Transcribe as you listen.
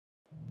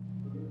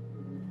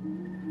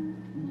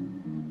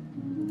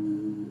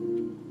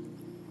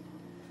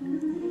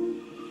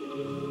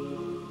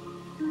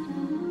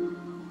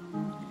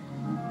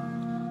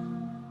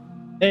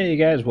Hey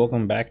guys,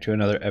 welcome back to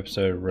another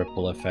episode of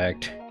Ripple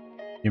Effect.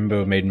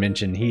 Jimbo made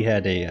mention he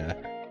had a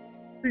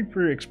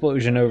creeper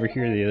explosion over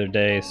here the other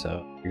day,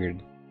 so I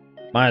figured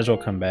might as well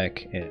come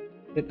back. And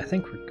I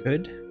think we're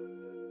good,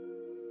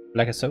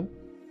 like so.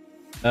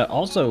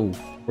 Also,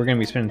 we're gonna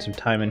be spending some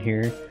time in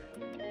here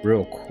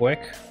real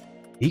quick.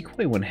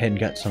 Equally went ahead and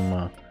got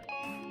some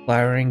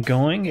flowering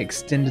going,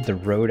 extended the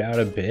road out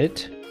a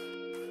bit.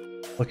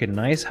 Looking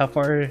nice. How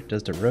far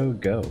does the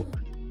road go?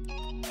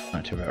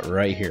 Not too bad,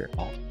 right here.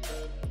 Oh.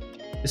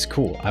 It's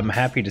cool. I'm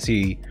happy to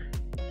see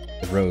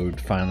the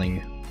road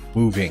finally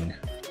moving.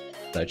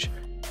 Such.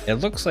 It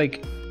looks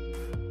like...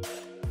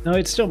 No,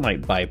 it still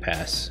might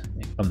bypass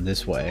and come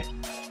this way.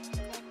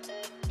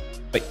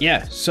 But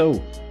yeah,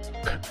 so...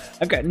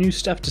 I've got new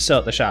stuff to sell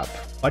at the shop.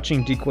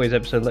 Watching Decoy's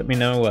episode, let me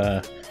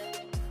know,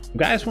 you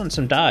guys want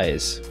some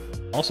dyes.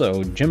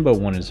 Also, Jimbo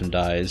wanted some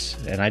dyes,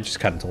 and I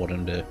just kind of told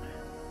him to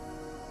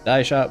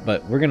dye shop,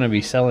 but we're going to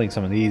be selling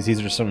some of these.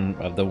 These are some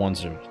of the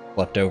ones that are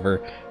left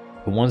over.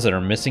 The ones that are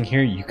missing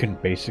here, you can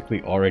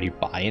basically already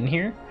buy in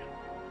here.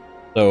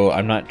 So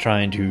I'm not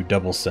trying to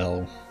double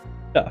sell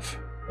stuff.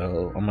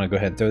 So I'm going to go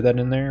ahead and throw that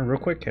in there real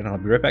quick, and I'll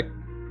be right back.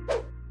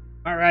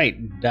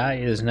 Alright, dye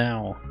is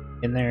now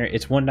in there.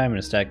 It's 1 diamond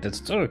a stack.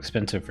 That's so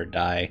expensive for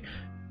dye.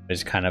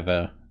 It's kind of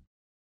a...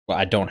 Well,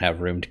 I don't have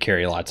room to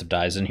carry lots of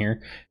dyes in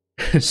here.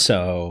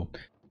 So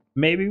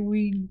maybe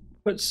we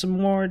put some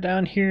more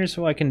down here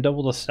so I can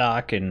double the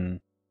stock and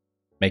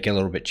make it a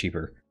little bit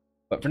cheaper.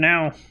 But for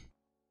now...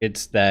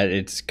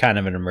 It's kind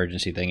of an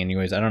emergency thing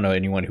anyways. I don't know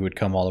anyone who would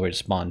come all the way to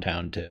Spawn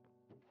Town to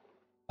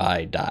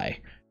buy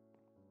dye.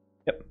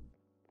 Yep.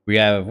 We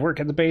have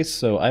work at the base,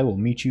 so I will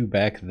meet you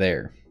back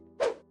there.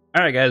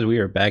 Alright guys, we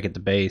are back at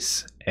the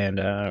base, and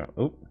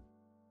oh,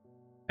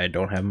 I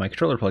don't have my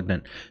controller plugged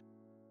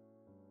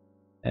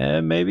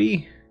in.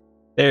 Maybe?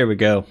 There we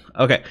go.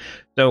 Okay,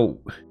 so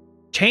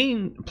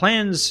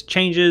plans,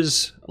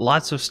 changes,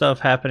 lots of stuff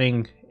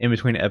happening in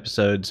between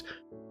episodes.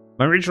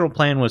 My original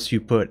plan was to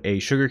put a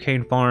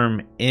sugarcane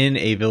farm in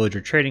a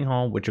villager trading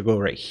hall, which will go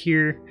right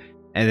here,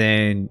 and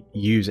then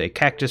use a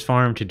cactus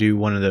farm to do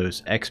one of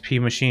those XP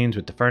machines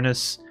with the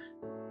furnace.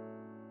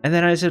 And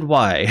then I said,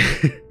 why?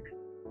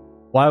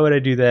 Why would I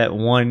do that?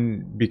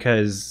 One,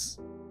 because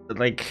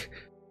like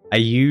I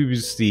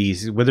use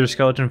the Wither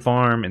Skeleton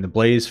farm and the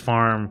Blaze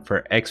farm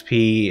for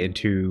XP and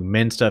to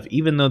mend stuff,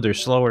 even though they're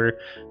slower,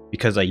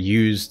 because I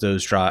use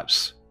those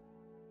drops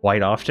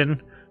quite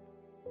often.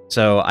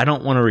 So I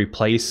don't want to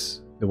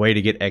replace the way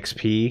to get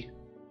XP,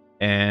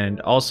 and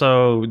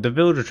also the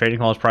villager trading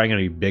hall is probably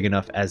going to be big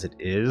enough as it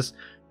is.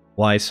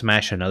 Why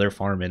smash another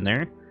farm in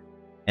there?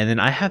 And then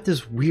I have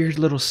this weird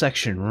little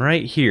section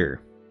right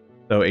here.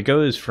 So it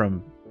goes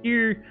from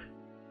here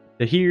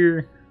to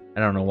here.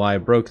 I don't know why I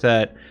broke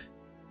that.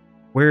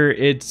 Where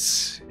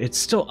it's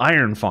still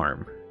iron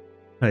farm.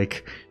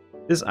 Like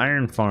this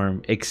iron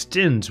farm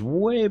extends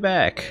way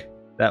back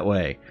that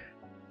way.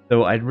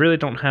 So I really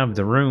don't have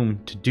the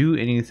room to do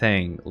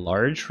anything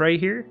large right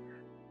here.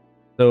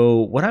 So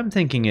what I'm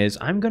thinking is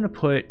I'm going to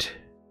put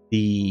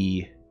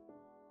the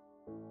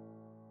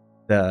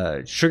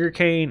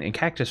sugarcane and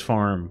cactus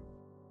farm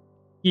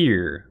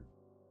here.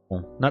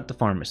 Well, not the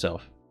farm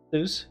itself.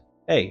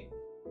 Hey,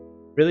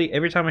 really?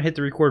 Every time I hit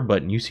the record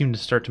button, you seem to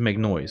start to make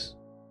noise.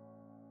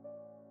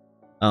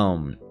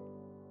 I'm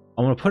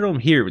going to put them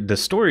here. The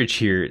storage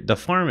here, the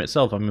farm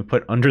itself, I'm going to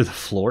put under the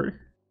floor.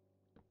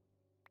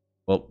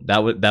 Well,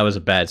 that was a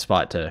bad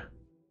spot to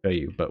show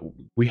you, but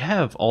we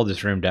have all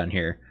this room down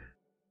here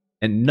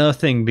and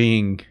nothing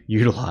being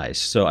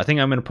utilized. So I think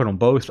I'm going to put them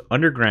both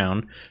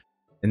underground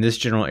in this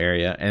general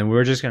area, and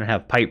we're just going to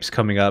have pipes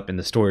coming up and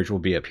the storage will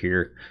be up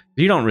here.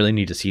 You don't really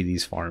need to see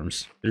these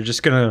farms. They're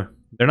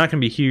not going to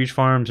be huge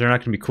farms. They're not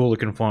going to be cool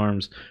looking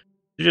farms.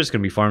 They're just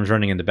going to be farms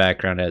running in the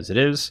background as it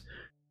is.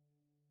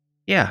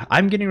 Yeah,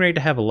 I'm getting ready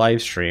to have a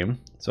live stream.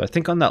 So I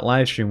think on that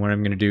live stream, what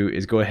I'm going to do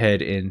is go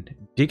ahead and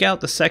dig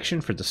out the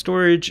section for the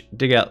storage,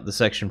 dig out the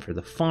section for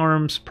the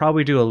farms,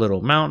 probably do a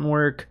little mountain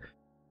work,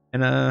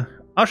 and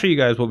I'll show you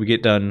guys what we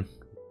get done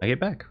when I get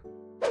back.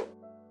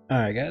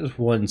 Alright guys,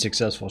 one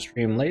successful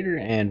stream later,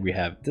 and we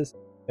have this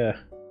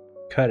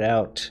cut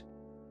out.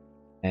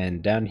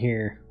 And down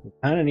here, we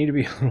kind of need to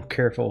be a little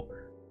careful,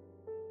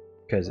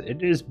 because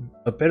it is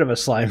a bit of a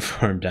slime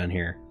farm down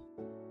here.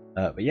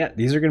 But yeah,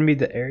 these are going to be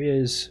the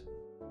areas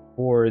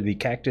for the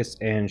cactus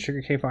and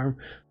sugarcane farm.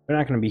 They're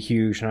not going to be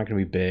huge, they're not going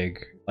to be big.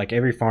 Like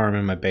every farm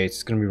in my base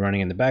is going to be running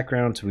in the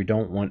background, so we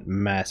don't want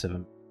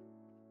massive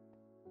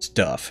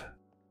stuff.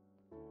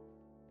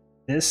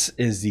 This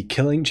is the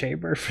killing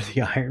chamber for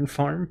the iron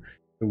farm,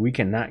 so we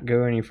cannot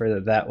go any further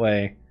that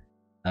way.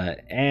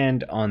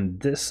 And on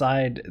this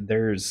side,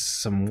 there's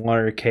some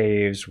water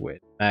caves with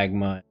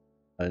magma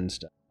and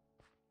stuff.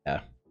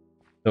 Yeah,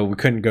 so we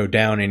couldn't go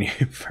down any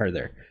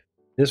further.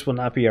 This will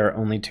not be our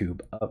only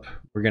tube up.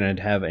 We're going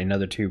to have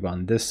another tube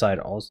on this side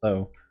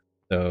also.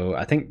 So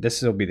I think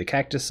this will be the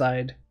cactus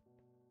side.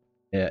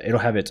 It'll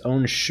have its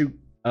own chute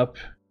up.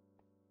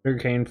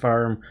 Sugarcane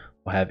farm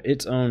will have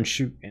its own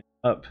chute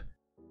up.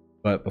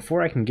 But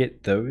before I can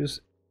get those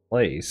in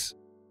place,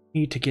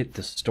 need to get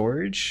the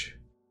storage.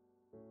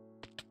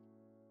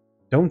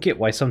 Don't get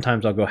why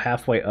sometimes I'll go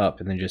halfway up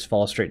and then just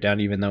fall straight down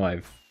even though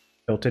I've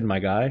tilted my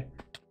guy.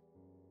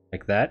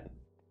 Like that.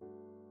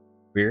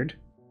 Weird.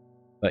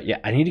 But yeah,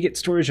 I need to get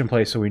storage in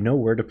place so we know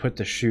where to put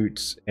the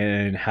chutes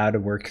and how to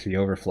work the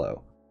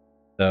overflow.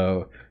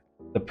 So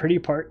the pretty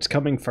part's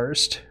coming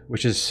first,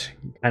 which is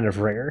kind of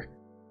rare.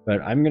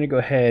 But I'm going to go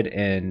ahead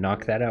and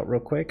knock that out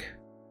real quick.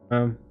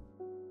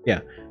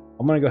 Yeah,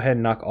 I'm going to go ahead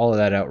and knock all of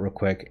that out real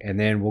quick. And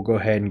then we'll go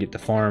ahead and get the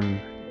farm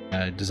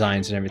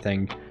designs and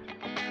everything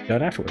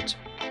done afterwards.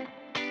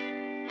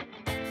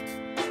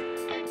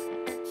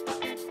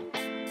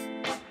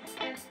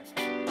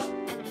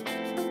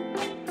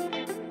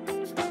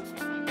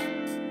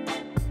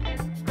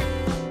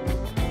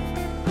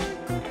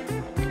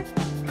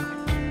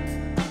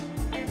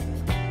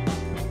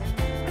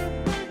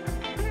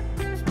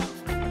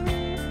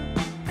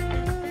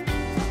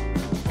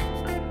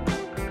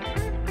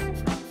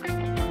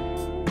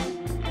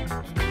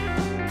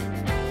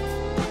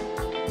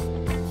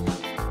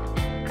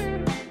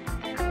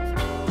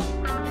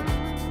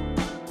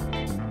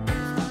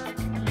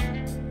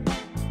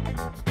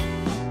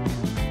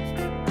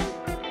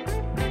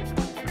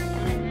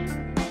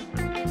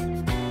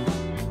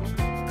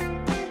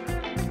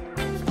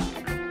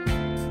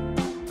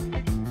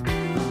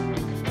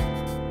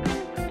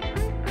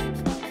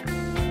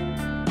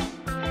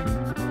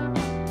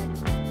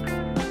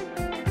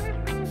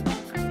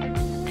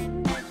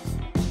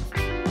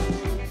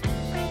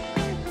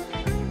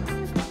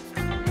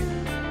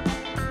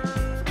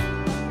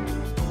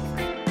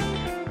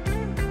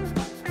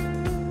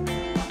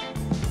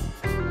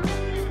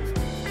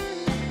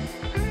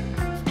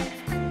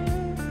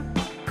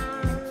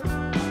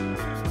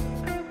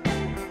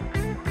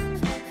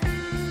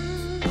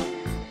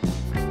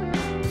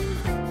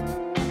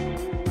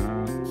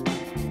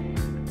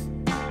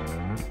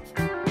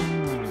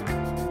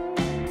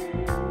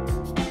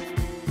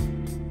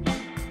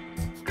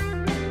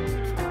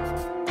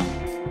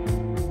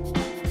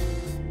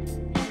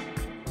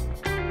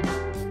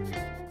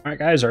 Alright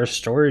guys, our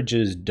storage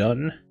is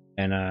done,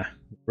 and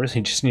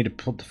really just need to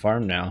build the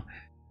farm now.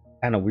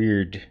 Kind of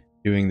weird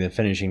doing the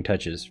finishing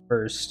touches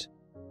first.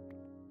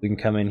 We can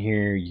come in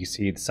here, you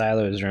see the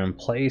silos are in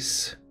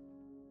place.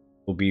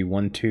 Will be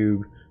one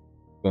tube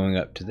going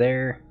up to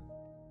there.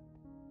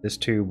 This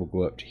tube will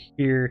go up to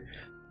here.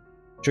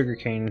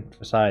 Sugarcane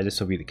side, this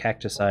will be the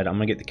cactus side. I'm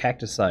gonna get the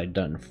cactus side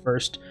done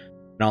first,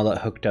 and all that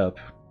hooked up.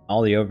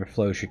 All the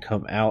overflow should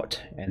come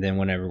out, and then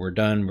whenever we're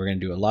done, we're gonna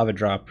do a lava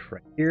drop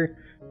right here.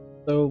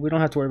 So we don't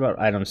have to worry about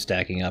items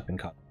stacking up and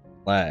causing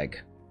lag.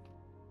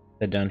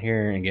 That down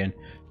here, and again,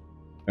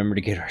 remember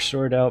to get our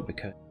sword out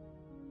because...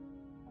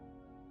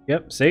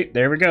 Yep, see,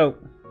 there we go.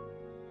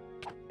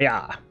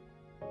 Yeah.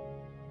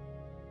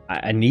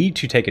 I need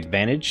to take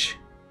advantage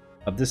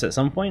of this at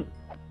some point.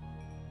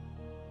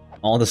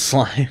 All the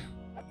slime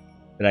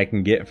that I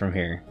can get from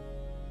here.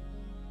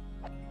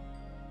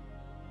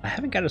 I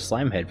haven't got a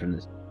slime head from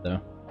this, though.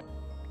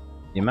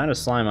 The amount of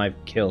slime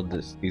I've killed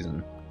this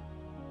season.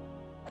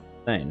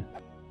 Insane.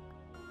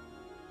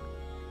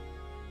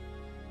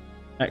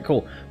 Alright,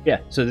 cool. Yeah,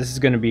 so this is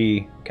going to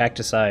be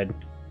cactus side,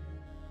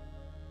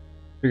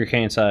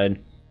 sugarcane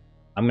side.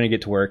 I'm going to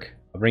get to work.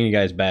 I'll bring you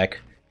guys back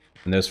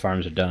when those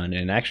farms are done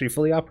and actually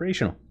fully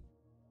operational.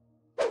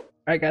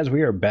 Alright guys,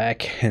 we are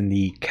back and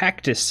the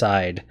cactus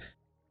side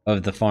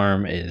of the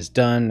farm is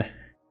done.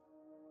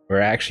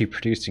 We're actually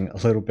producing a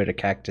little bit of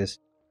cactus.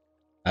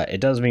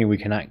 It does mean we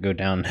cannot go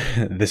down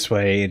this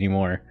way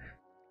anymore.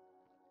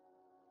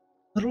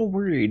 A little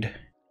worried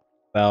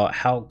about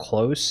how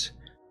close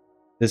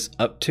this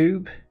up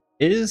tube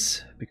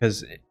is,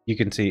 because you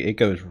can see it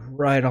goes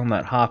right on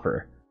that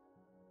hopper.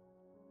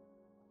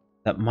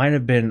 That might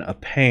have been a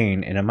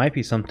pain, and it might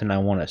be something I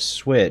want to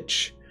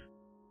switch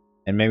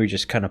and maybe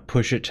just kind of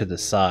push it to the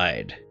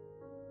side.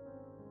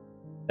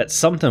 That's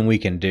something we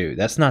can do.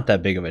 That's not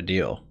that big of a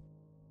deal.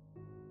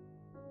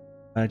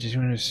 I just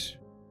want to...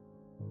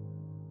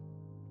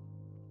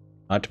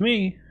 Not to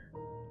me.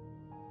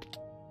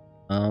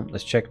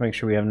 Let's check, make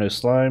sure we have no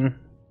slime.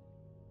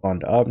 On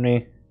to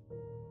Omni.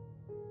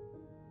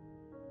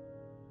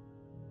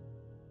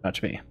 Not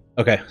to me.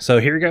 Okay, so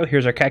here we go.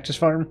 Here's our cactus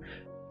farm.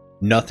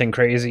 Nothing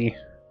crazy.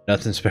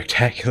 Nothing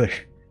spectacular.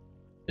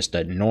 Just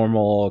a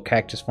normal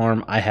cactus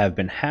farm. I have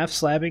been half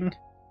slabbing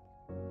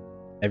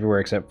everywhere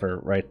except for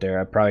right there.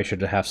 I probably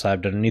should have half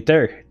slabbed underneath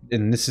there.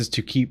 And this is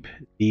to keep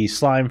the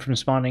slime from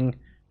spawning.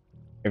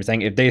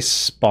 Everything. If they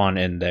spawn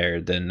in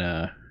there,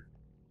 then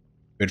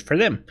good for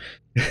them.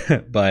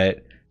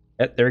 But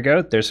there we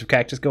go. There's some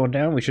cactus going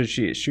down. We should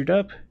see it shoot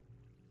up.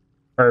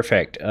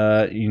 Perfect.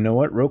 You know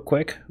what? Real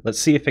quick, let's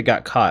see if it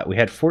got caught. We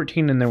had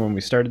 14 in there when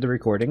we started the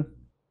recording.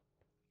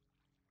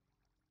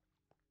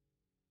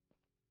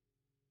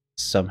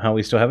 Somehow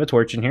we still have a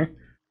torch in here.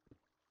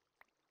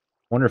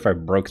 Wonder if I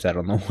broke that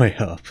on the way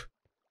up.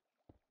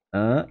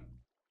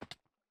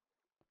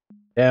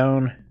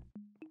 Down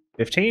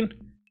 15.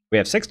 We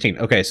have 16.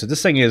 Okay, so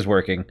this thing is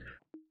working.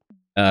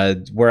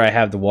 Where I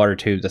have the water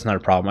tube, that's not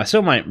a problem. I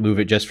still might move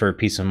it just for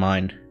peace of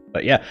mind.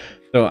 But yeah,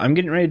 so I'm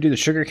getting ready to do the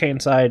sugarcane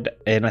side,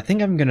 and I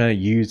think I'm gonna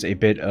use a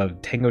bit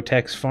of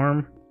Tangotek's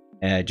farm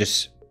and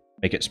just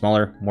make it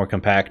smaller, more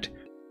compact.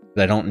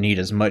 I don't need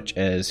as much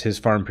as his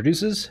farm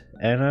produces.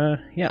 And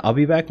yeah, I'll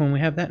be back when we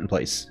have that in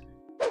place.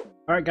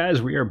 Alright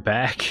guys, we are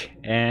back,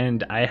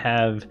 and I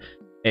have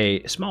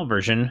a small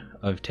version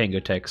of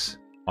Tangotek's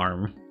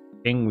farm.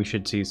 I think we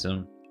should see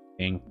some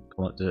thing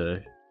come up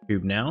the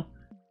tube now.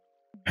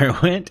 There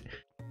it went.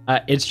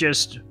 It's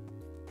just,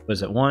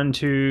 was it 1,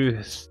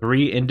 2,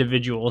 3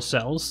 individual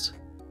cells?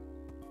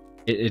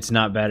 It's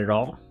not bad at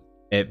all.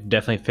 It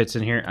definitely fits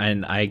in here,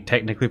 and I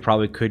technically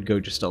probably could go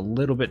just a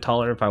little bit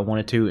taller if I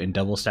wanted to and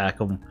double stack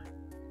them.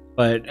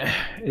 But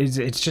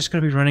it's just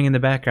going to be running in the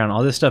background.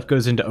 All this stuff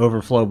goes into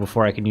overflow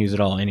before I can use it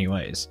all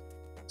anyways.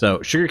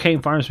 So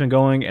sugarcane farm's been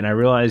going, and I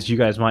realize you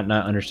guys might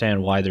not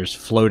understand why there's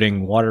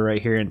floating water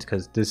right here. It's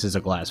because this is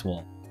a glass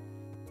wall.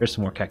 There's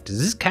some more cactus.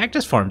 This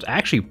cactus farm's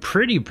actually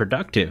pretty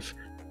productive.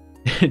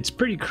 It's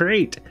pretty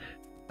great.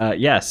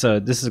 Yeah, so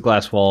this is a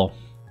glass wall.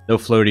 No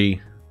floaty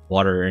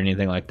water or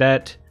anything like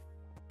that.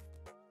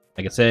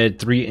 Like I said,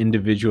 3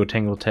 individual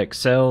Tangotek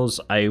cells.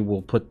 I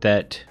will put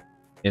that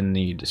in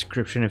the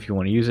description if you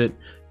want to use it.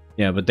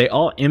 Yeah, but they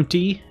all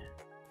empty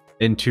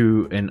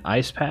into an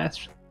ice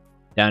path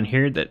down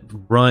here that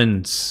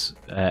runs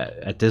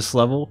at this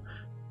level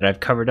that I've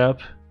covered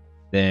up.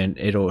 Then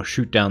it'll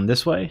shoot down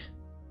this way,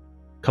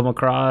 come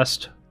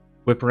across,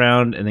 whip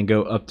around, and then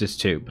go up this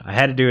tube. I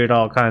had to do it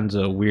all kinds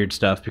of weird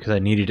stuff because I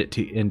needed it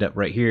to end up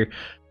right here,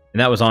 and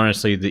that was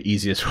honestly the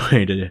easiest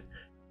way to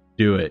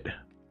do it.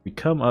 We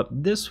come up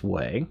this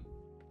way,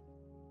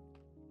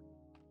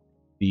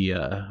 the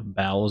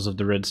bowels of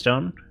the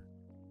redstone,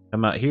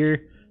 come out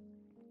here.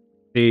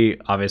 See,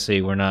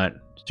 obviously we're not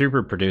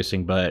super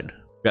producing, but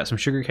we've got some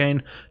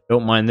sugarcane.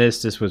 Don't mind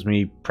this. This was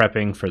me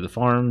prepping for the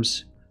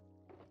farms,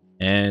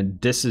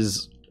 and this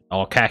is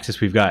all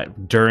cactus we've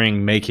got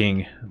during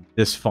making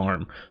this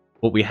farm.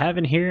 What we have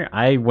in here,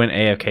 I went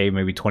AFK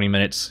maybe 20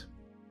 minutes,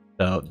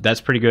 so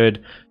that's pretty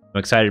good. I'm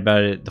excited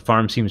about it. The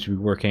farm seems to be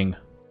working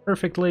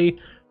perfectly.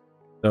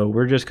 So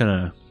we're just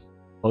gonna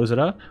close it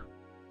up.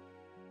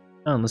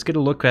 Let's get a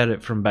look at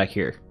it from back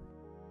here.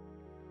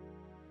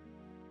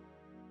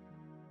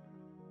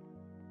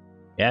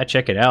 Yeah,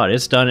 check it out.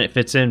 It's done. It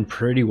fits in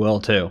pretty well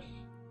too.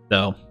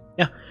 So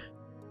yeah,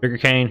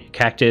 sugarcane,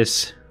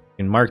 cactus.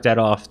 We can mark that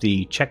off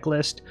the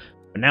checklist.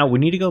 But now we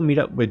need to go meet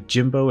up with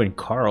Jimbo and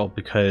Carl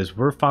because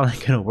we're finally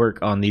gonna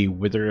work on the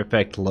Withering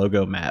Effect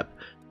logo map.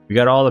 We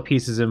got all the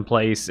pieces in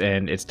place,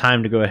 and it's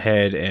time to go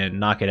ahead and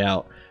knock it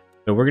out.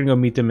 So we're gonna go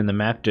meet them in the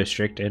map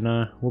district, and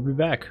we'll be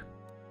back.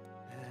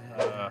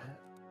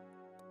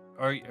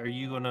 Are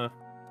you gonna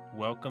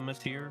welcome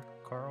us here,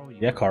 Carl?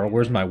 Yeah, Carl,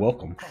 where's my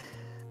welcome?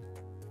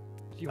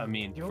 I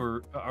mean,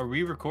 are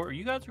we recording? Are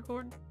you guys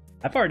recording?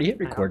 I've already hit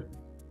record.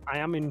 I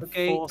am in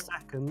 4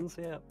 seconds.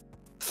 Yeah.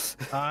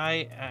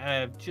 I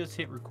have just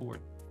hit record.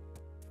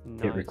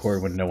 Nice. Hit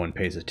record when no one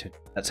pays attention.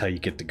 That's how you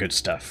get the good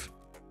stuff.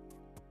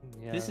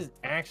 Yeah. This is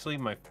actually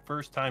my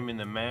first time in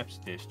the maps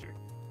district.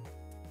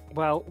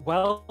 Well,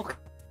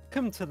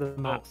 welcome to the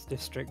maps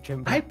district,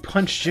 Jimbo. I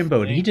punched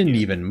Jimbo and he didn't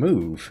even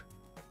move.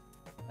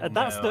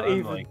 That's No, not I'm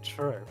even like...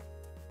 true.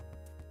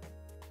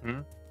 Hmm?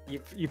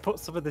 You put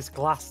some of this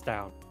glass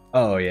down.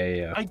 Oh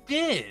yeah. I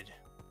did.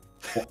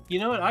 You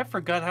know what? I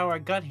forgot how I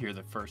got here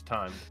the first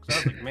time. I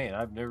was like, man,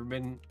 I've never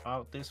been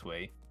out this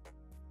way.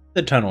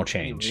 The tunnel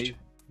changed. Anyway,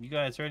 you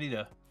guys ready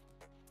to?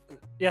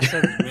 Yes,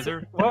 sir.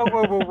 Wither? Whoa!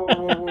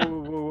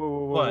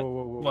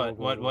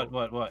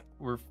 What?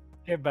 We're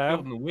Jimbo.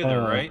 building the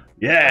wither, right?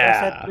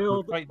 Yeah.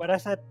 When I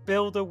said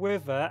build a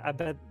wither, I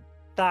meant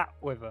that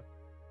wither.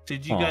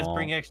 Did you guys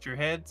bring extra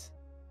heads?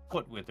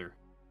 What wither?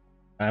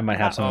 I might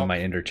have some in my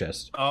ender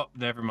chest. Oh,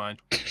 never mind.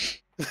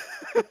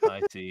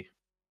 I see.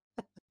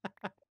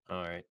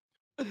 All right.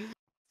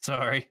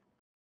 Sorry.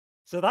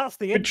 So that's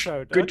the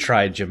intro. Good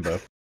try, Jimbo.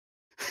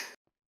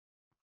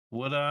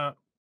 What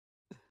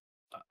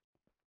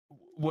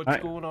what's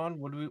going on?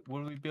 What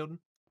are we building?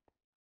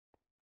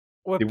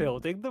 We're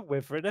building the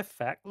Withering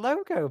Effect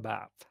logo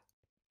map.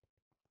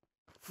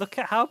 Look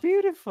at how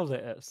beautiful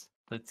it is.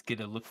 Let's get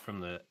a look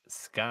from the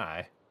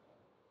sky.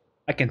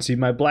 I can see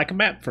my black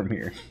map from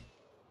here.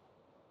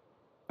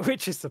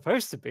 Which is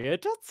supposed to be a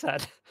dot's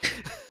head.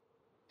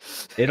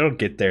 It'll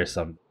get there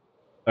some.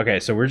 Okay,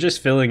 so we're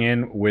just filling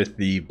in with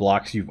the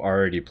blocks you've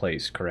already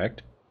placed,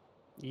 correct?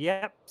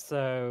 Yep,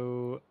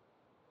 so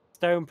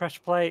stone pressure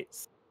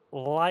plates,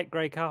 light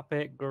grey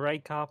carpet,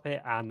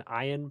 and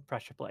iron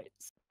pressure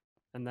plates.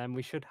 And then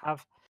we should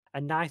have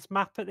a nice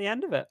map at the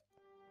end of it.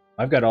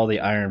 I've got all the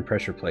iron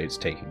pressure plates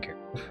taken care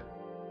of.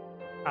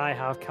 I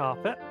have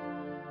carpet.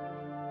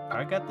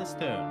 I got the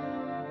stone.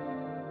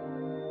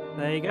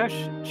 There you go.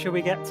 Should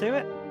we get to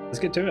it? Let's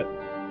get to it.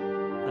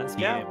 Let's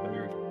go. Yeah,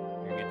 we're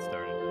get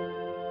started.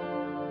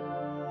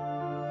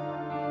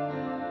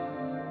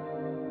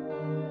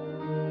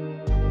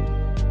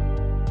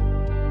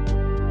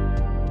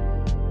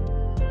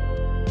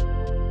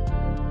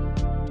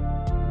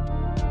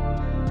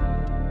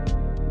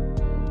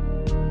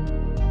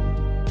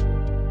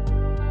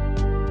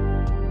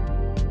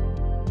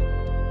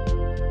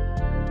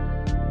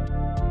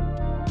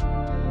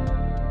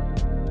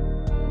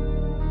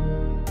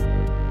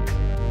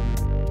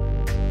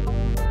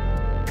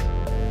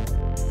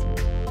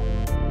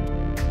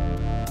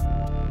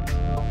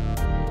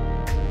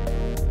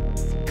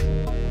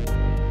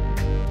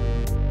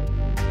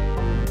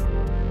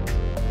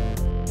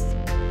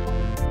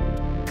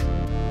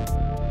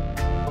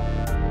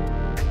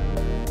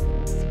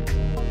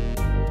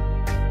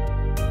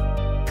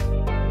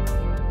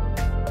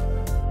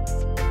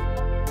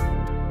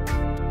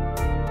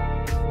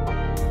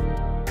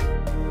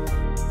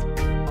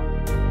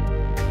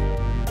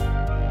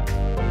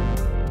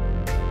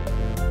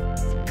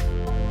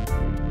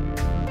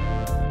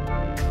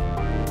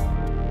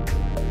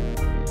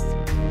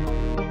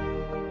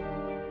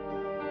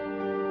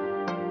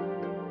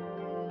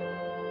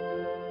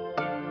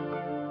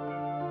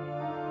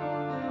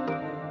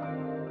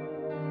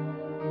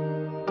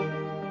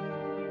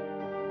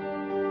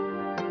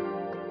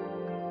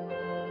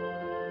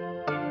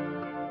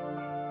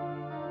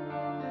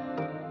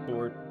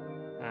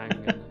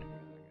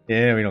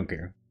 Yeah, we don't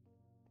care.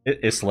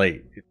 It's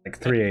late. It's like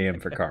 3 a.m.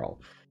 for Carl.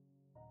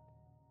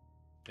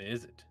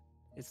 Is it?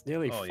 It's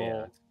nearly Oh, 4.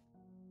 yeah.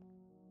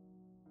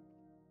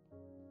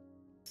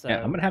 So,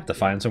 Yeah, I'm gonna have to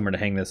find somewhere to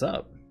hang this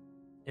up.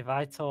 if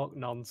I talk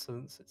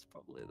nonsense, it's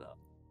probably that.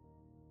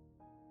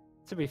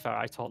 To be fair,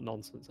 I talk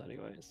nonsense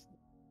anyways.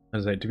 I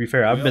was like, to be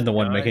fair, I've Well, been the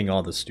one guys- making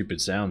all the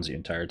stupid sounds the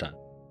entire time.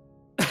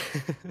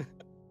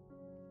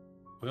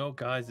 Well,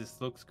 guys,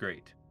 this looks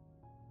great.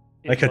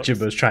 Like how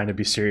Jimbo's trying to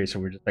be serious,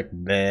 and we're just like,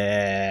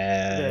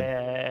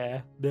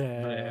 bleh.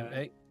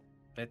 Hey,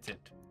 that's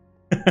it.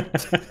 You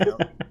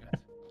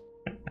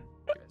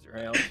guys are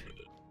out.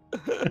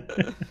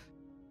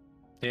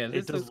 Yeah,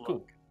 this does is cool.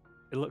 look-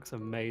 It looks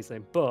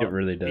amazing, but It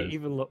really does. It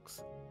even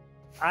looks.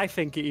 I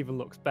think it even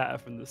looks better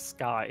from the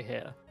sky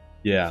here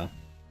Yeah.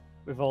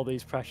 with all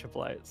these pressure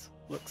plates.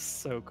 Looks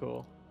so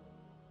cool.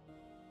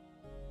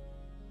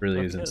 Really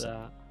Look is at insane.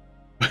 that.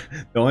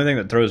 The only thing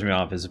that throws me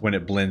off is when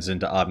it blends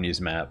into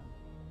Omni's map.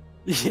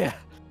 Yeah,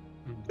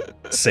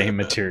 Same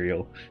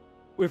material.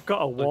 we've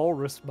got a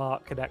walrus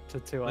mark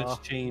connected to Let's our.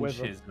 change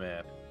wither. his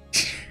map.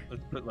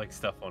 Let's put like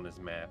stuff on his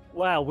map.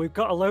 Well, we've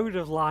got a load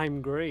of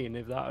lime green.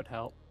 If that would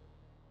help.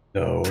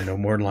 No, no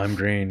more lime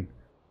green.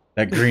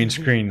 That green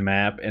screen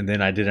map, and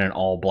then I did an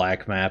all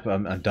black map.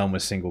 I'm done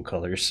with single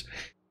colors.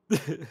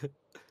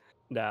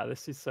 Nah,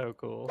 this is so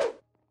cool.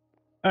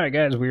 Alright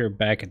guys, we are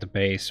back at the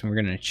base, and we're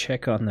going to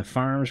check on the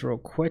farms real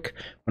quick.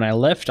 When I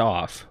left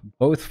off,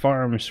 both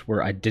farms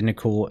were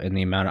identical in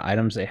the amount of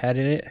items they had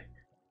in it.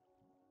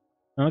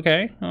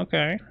 Okay, not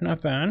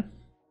bad.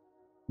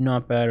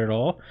 Not bad at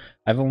all.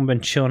 I've only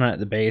been chilling out at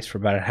the base for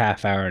about a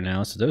half hour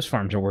now, so those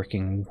farms are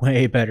working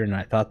way better than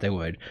I thought they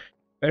would.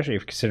 Especially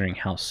considering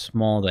how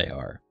small they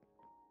are.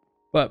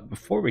 But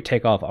before we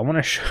take off, I want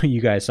to show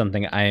you guys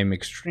something I am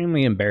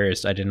extremely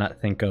embarrassed I did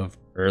not think of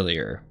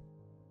earlier.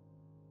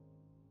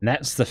 And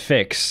that's the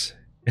fix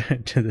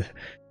to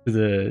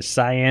the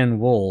cyan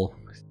wool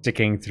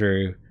sticking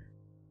through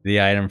the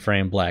item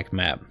frame black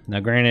map. Now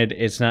granted,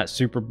 it's not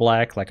super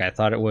black like I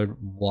thought it would.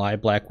 Why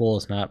black wool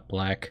is not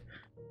black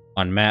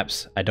on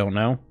maps, I don't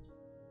know.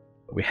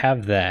 But we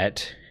have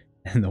that,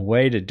 and the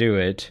way to do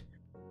it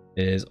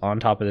is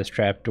on top of this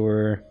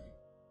trapdoor.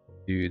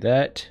 Do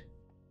that,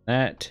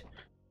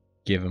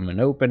 give them an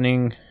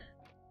opening,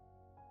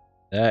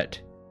 that,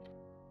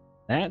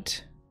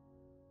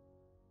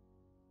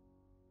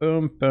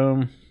 boom,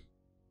 boom,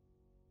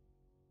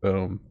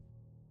 boom,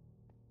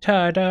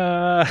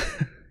 ta-da!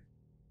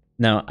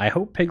 Now, I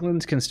hope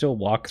piglins can still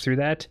walk through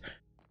that.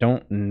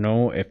 Don't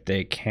know if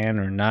they can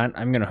or not.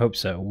 I'm gonna hope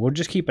so. We'll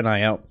just keep an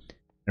eye out.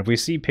 If we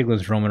see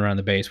piglins roaming around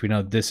the base, we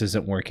know this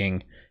isn't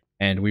working,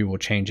 and we will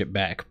change it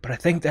back. But I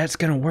think that's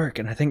gonna work,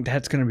 and I think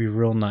that's gonna be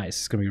real nice.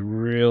 It's gonna be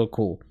real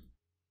cool.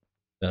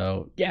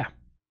 So yeah.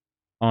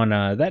 On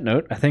that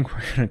note, I think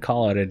we're gonna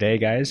call it a day,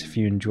 guys. If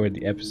you enjoyed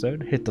the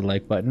episode, hit the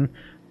like button.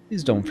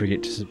 Please don't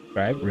forget to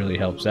subscribe. It really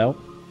helps out.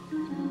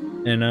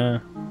 And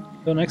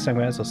until next time,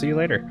 guys, I'll see you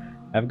later.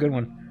 Have a good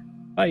one.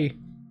 Bye.